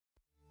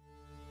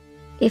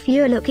If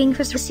you're looking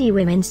for CRC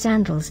Women's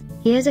Sandals,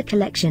 here's a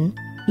collection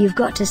you've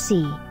got to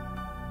see.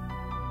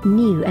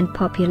 New and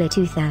popular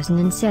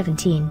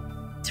 2017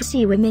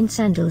 CRC Women's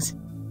Sandals.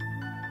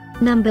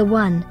 Number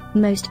 1,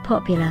 most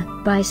popular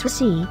by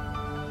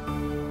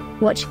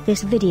CRC. Watch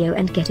this video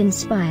and get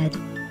inspired.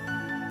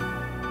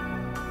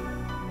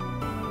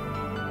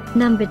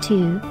 Number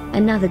 2,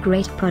 another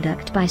great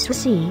product by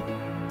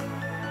CRC.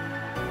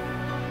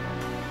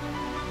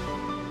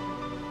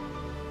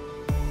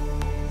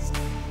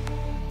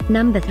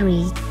 Number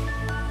 3.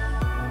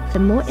 For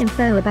more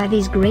info about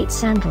these great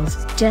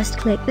sandals, just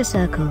click the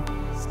circle.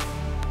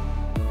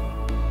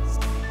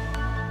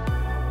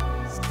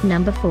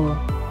 Number 4.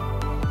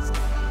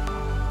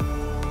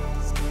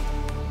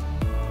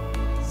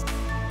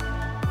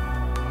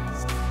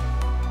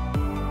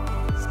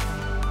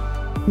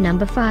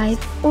 Number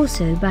 5,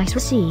 also by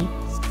CRC.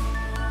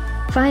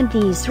 Find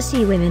these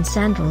CRC Women's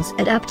Sandals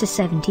at up to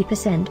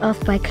 70%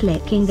 off by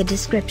clicking the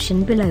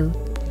description below.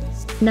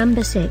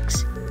 Number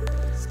 6.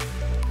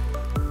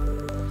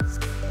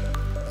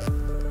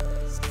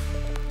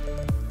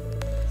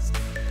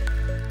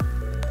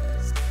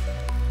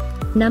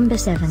 Number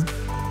 7.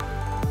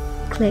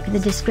 Click the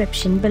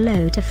description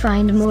below to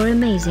find more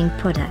amazing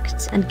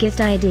products and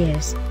gift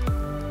ideas.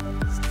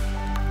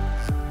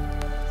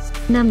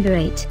 Number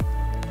 8.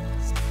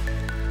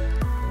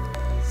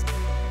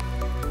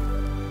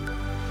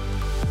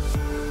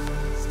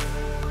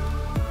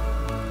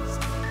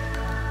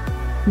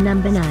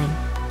 Number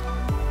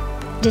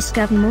 9.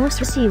 Discover more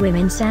CRC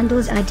Women's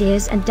Sandals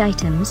ideas and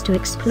items to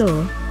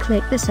explore,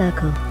 click the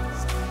circle.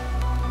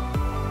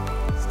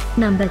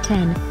 Number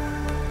 10.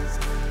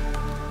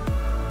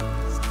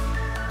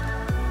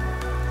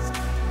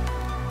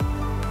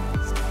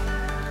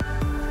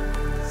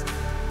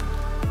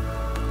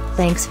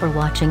 Thanks for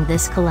watching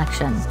this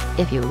collection.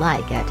 If you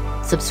like it,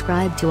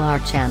 subscribe to our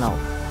channel.